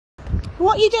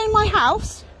What are you doing in my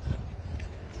house?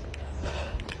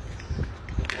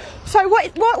 So why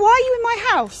are you in my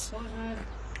house?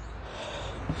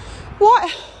 What?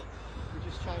 We're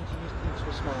just changing this into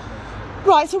a smart one.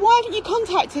 Right, so why haven't you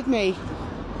contacted me?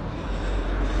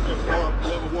 We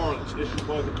have a warrant issued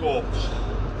by the courts.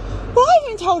 Well, I haven't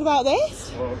been told about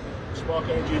this. Well, Spark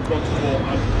Energy have gone to court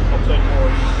and obtained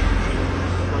warrants.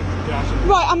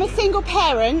 Right, I'm a single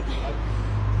parent.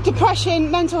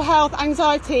 Depression, mental health,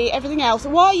 anxiety, everything else.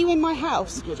 Why are you in my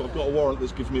house? Because I've got a warrant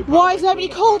that's given me a power. Why has nobody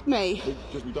called me?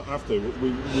 Because we don't have to.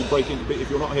 We break in.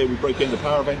 If you're not here, we break in. The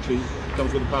power of entry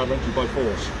comes with the power of entry by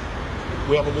force.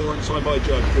 We have a warrant signed by a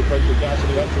judge to replace the gas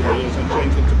and electric meters and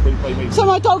change them to prepaid meters. So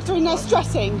my dogs are in there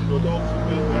stressing. Your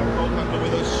dogs, we have a dog handler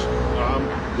with us.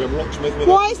 We have a locksmith with us.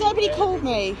 Why has nobody called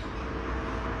me?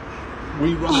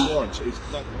 We run the warrants. I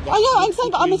know, I'm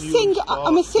saying, but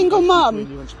I'm a single mum.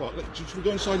 Should we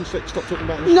go inside and stop talking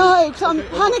about this? No, because I'm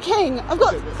panicking. I've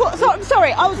got. I'm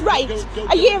sorry, I was raped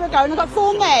a year ago, and I've got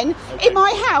 4 men in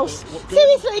my house.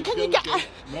 Seriously, can you get?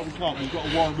 No, we can't. We've got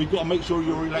a warrant. We've got to make sure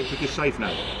your electric is safe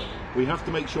now. We have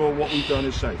to make sure what we've done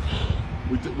is safe.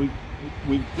 We've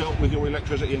dealt with your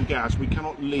electricity and gas. We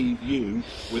cannot leave you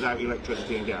without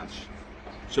electricity and gas.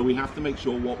 So we have to make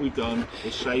sure what we've done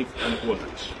is safe and it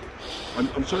works.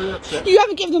 I'm sorry to upset. You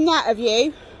haven't given them that, have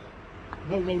you?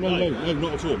 No,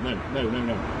 not at all. No.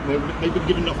 They've been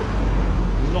given nothing.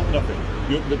 Not nothing.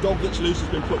 The dog that's loose has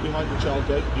been put behind the child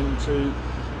gate into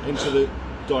the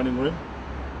dining room.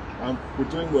 We're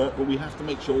doing work, but we have to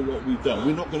make sure what we've done.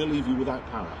 We're not going to leave you without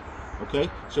power. Okay?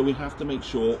 So we have to make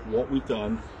sure what we've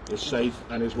done is safe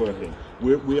and is working.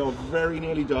 We are very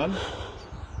nearly done.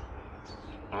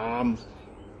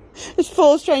 There's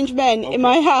 4 strange men in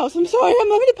my house. I'm sorry, I'm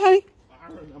having a panic.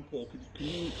 Aaron and Paul, can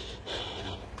you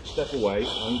step away? Do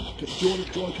you want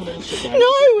to come in and sit down?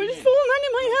 No, there's 4 men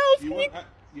in my house.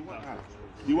 You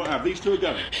won't have. These 2 are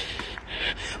going.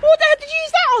 What the hell, did you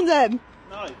use that on them?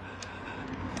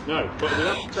 No, but we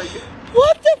have to take it.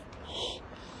 What the?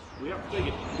 We have to take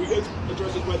it. We go to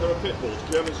addresses where there are pit bulls,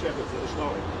 German shepherds that are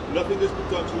snarling. Nothing has been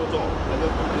done to your dog. And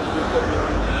then we've got the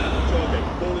target.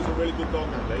 Paul is a really good dog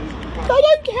handler. I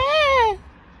don't care.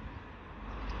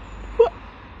 What?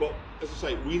 But as I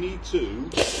say, we need to.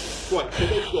 Right, so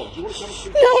those dogs. Do you want to come and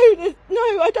speak? No,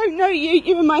 I don't know you.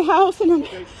 You're in my house, and I'm.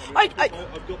 Okay, I've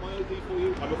got my ID for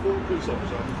you. I'm a former police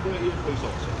officer. I'm a 30-year police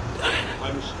officer.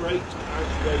 I'm a straight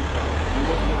out-straight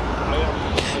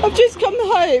I've just come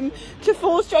home to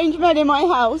 4 strange men in my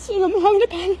house, and I'm having a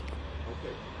panic.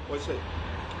 Okay, well, I say,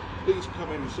 please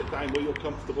come in and sit down where you're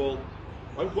comfortable.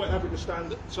 I'm quite happy to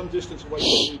stand some distance away from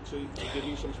you to give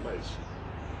you some space.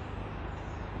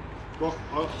 Well,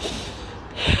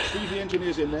 Steve the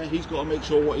engineer's in there. He's got to make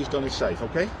sure what he's done is safe,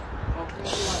 okay?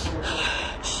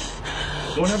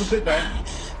 Go and have a sit down.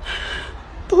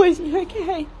 Boys, are you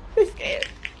okay? I'm scared.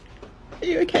 Are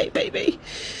you okay, baby?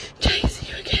 Chase, are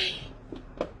you okay?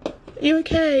 Are you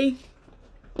okay?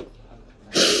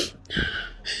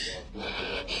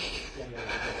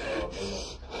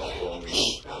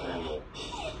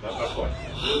 That's fine.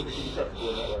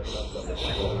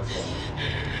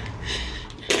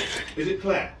 Is it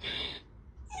Claire?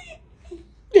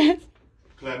 Yes.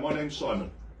 Claire, my name's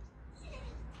Simon.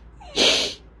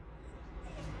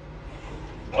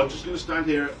 I'm just going to stand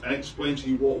here and explain to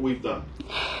you what we've done.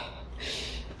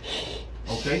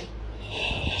 Okay?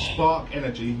 Spark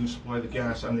Energy, who supply the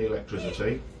gas and the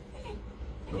electricity,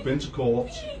 have been to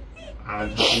court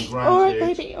and have been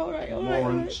granted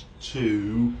warrants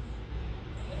to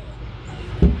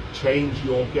change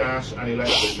your gas and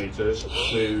electric meters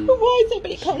to. But why is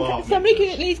somebody contacted? Somebody could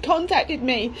at least contacted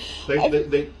me.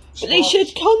 They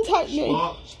should contact me.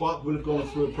 Spark would have gone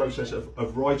through a process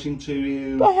of writing to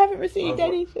you. But I haven't received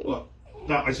anything. Well,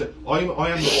 no, I said I am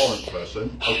the warrant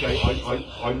person. Okay,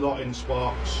 I'm not in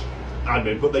Spark's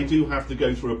admin, but they do have to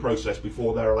go through a process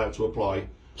before they're allowed to apply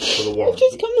for the warrant. I've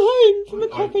just come home from a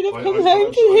coffee. I've come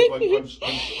home to hit you.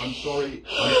 I'm sorry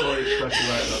to stress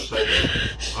you out and upset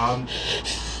you.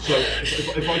 So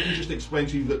if I can just explain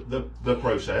to you the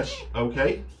process,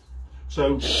 okay?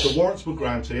 So the warrants were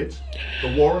granted,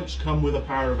 the warrants come with a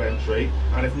power of entry,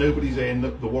 and if nobody's in, the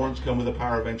warrants come with a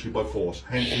power of entry by force,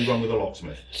 hence we run with a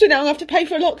locksmith. So now I have to pay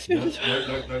for a locksmith?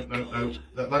 No,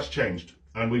 that's changed,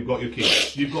 and we've got your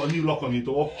keys. You've got a new lock on your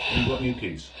door, and you've got new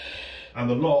keys. And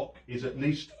the lock is at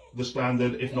least the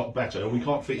standard, if not better. We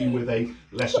can't fit you with a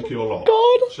less secure lock.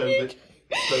 So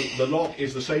the lock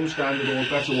is the same standard or a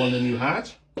better one than you had.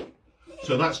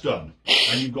 So that's done,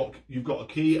 and you've got a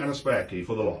key and a spare key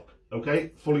for the lock. Okay,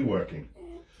 fully working.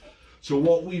 So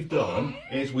what we've done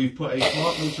is we've put a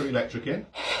smart meter electric in,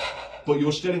 but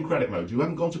you're still in credit mode. You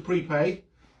haven't gone to prepay.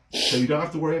 So you don't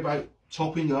have to worry about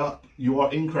topping up. You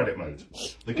are in credit mode.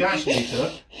 The gas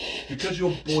meter, because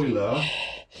your boiler,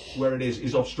 where it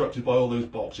is obstructed by all those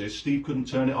boxes, Steve couldn't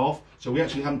turn it off, so we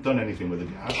actually haven't done anything with the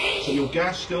gas. So your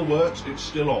gas still works, it's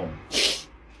still on.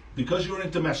 Because you're in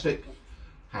a domestic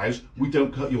house, we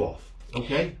don't cut you off,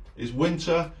 okay? It's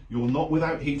winter, you're not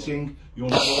without heating, you're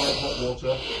not without hot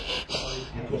water.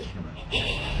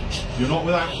 You're not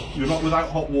without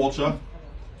hot water,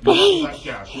 you're not without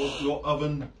gas. Your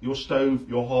oven, your stove,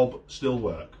 your hob still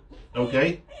work,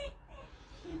 okay?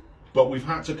 But we've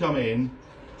had to come in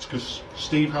because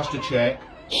Steve has to check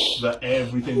that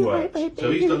everything works.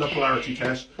 So he's done the polarity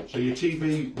test. So your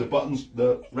TV, the buttons,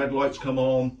 the red lights come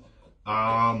on.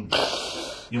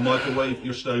 Your microwave,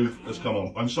 your stove has come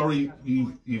on. I'm sorry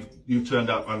you've turned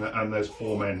up and there's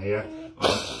 4 men here.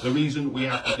 The reason we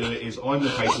have to do it is I'm the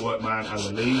paperwork man and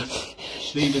the lead.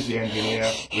 Steve is the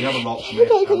engineer. We have a locksmith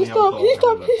and we have a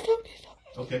dog handler.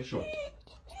 Okay, sure.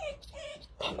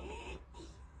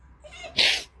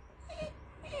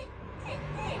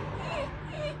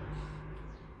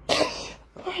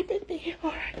 Alright, baby.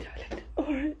 Alright, darling.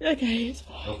 Alright, okay, it's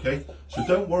fine. Okay, so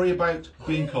don't worry about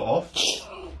being cut off,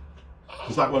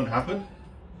 because that won't happen.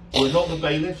 We're not the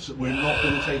bailiffs, we're not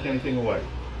going to take anything away.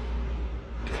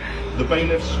 The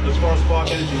bailiffs, as far as Spark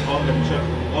Energy,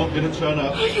 aren't going to turn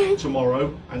up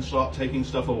tomorrow and start taking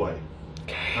stuff away.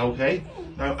 Okay?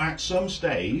 Now, at some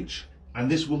stage, and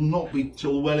this will not be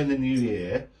till well in the new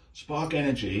year, Spark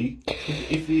Energy,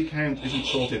 if the account isn't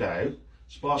sorted out,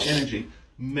 Spark Energy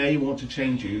may want to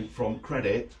change you from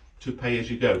credit to pay as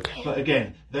you go. But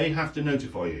again, they have to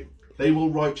notify you. They will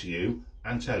write to you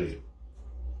and tell you.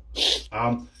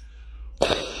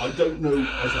 I don't know.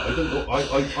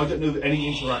 I don't know any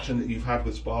interaction that you've had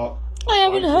with Spark. I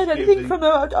haven't heard anything from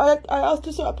them. I asked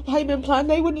to set up a payment plan.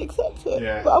 They wouldn't accept it.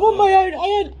 Yeah, but I'm on my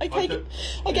own.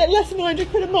 I get less than 100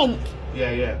 quid a month.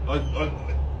 Yeah.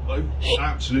 I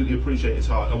absolutely appreciate it's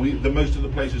hard. And most of the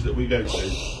places that we go to,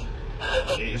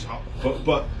 it is hard.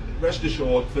 But rest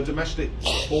assured, for domestic,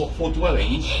 for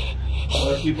dwellings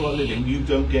where people are living, you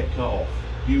don't get cut off.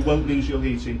 You won't lose your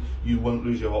heating. You won't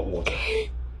lose your hot water.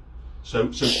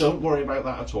 So don't worry about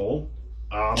that at all.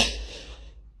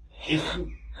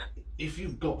 If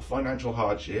you've got financial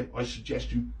hardship, I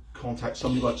suggest you contact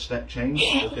somebody like Step Change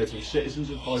or go to the Citizens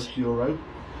Advice Bureau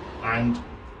and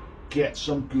get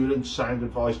some good and sound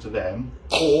advice to them,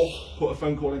 or put a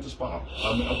phone call into Spark.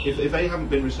 If they haven't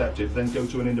been receptive, then go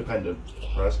to an independent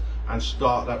first and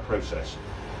start that process.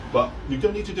 But you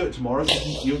don't need to do it tomorrow. As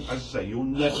I say, you'll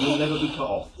never be cut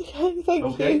off. Okay,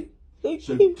 thank you. Thank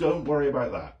so you. Don't worry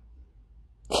about that.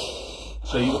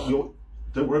 So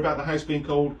don't worry about the house being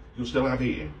cold. You'll still have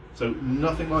heating. So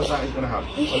nothing like that is going to happen.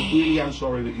 I really am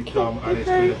sorry that you've come and it's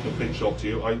been a complete shock to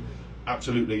you.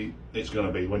 Absolutely, it's going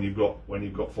to be when you've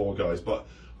got 4 guys. But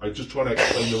I'm just trying to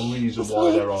explain the reason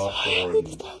why there are 4. I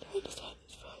understand. It's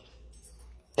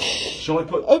fine. Shall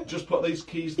I just put these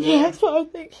keys there? Yeah, it's fine.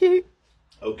 Thank you.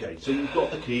 Okay, so you've got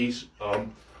the keys.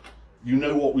 You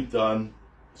know what we've done.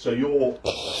 So your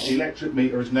electric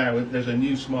meter is now, there's a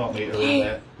new smart meter in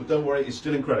there, but don't worry, it's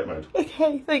still in credit mode.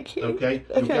 Okay, thank you. Okay,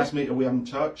 your gas meter we haven't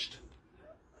touched.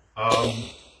 I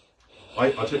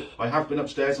have been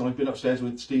upstairs, and I've been upstairs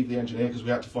with Steve the engineer because we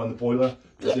had to find the boiler.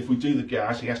 Because if we do the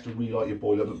gas, he has to relight your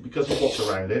boiler, but because of what's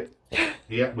around it,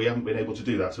 we haven't been able to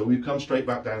do that. So we've come straight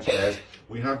back downstairs.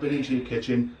 We have been into your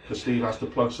kitchen because Steve has to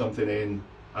plug something in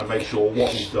and make sure what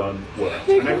he's done works,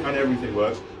 and everything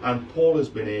works. And Paul has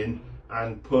been in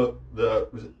and put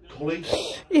was it collie?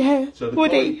 Yeah, so the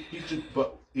Woody. Collie,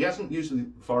 but he hasn't used the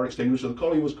fire extinguisher. The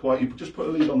collie was quiet. You just put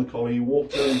a lead on the collie, you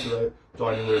walked her into the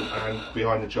dining room and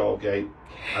behind the child gate,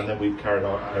 and then we've carried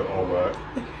out our work.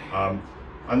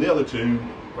 And the other 2,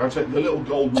 I'd say the little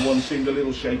golden one seemed a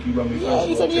little shaky when we first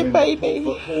he's walked only in. a baby.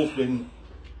 But Paul's been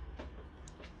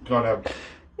kind of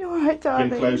You're alright, darling.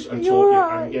 been close and You're talking,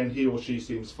 right. and again he or she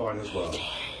seems fine as well.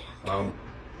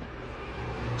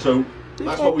 So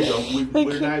that's what we've done.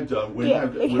 We're now done. We're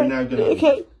now going to.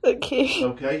 Okay, thank you.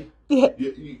 Okay. Yeah.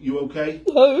 You okay?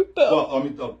 No, but Well, I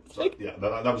mean, yeah,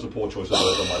 that was a poor choice of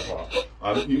words on my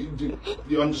part.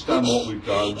 You understand what we've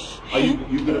done? Are you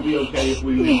going to be okay if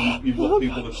we leave? You've got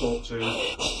people to talk to.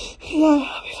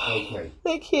 Yeah. Okay.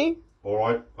 Thank you. All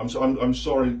right. I'm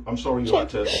sorry. I'm sorry you had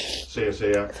to see us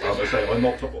here. I say I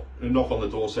knock on the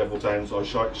door several times. I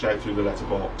shout through the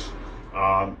letterbox.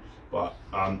 But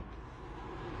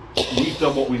we've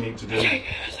done what we need to do.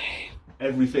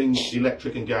 Everything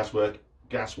electric and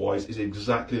gas-wise, is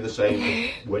exactly the same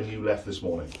as when you left this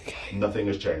morning. Nothing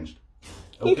has changed.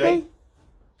 Okay?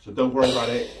 So don't worry about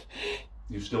it.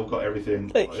 You've still got everything.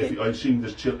 Thank you. I assume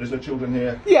is there children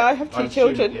here? Yeah, I have two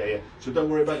children. Yeah. So don't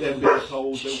worry about them being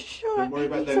cold. Don't worry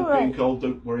about them being cold.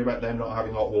 Don't worry about them not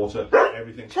having hot water.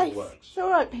 Everything still works. It's all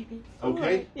right, baby. Okay?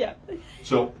 Right. Yeah.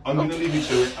 So I'm going to leave you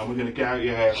to it, and we're going to get out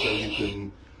your hair so you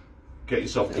can get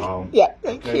yourself calm. Yeah,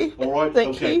 thank Okay? you. All right?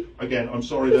 Thank okay. you. Again, I'm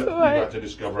sorry that you had to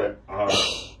discover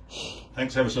it.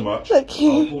 Thanks ever so much. Thank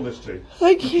you. I'll pull this too.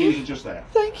 Thank The you. keys are just there.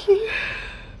 Thank you.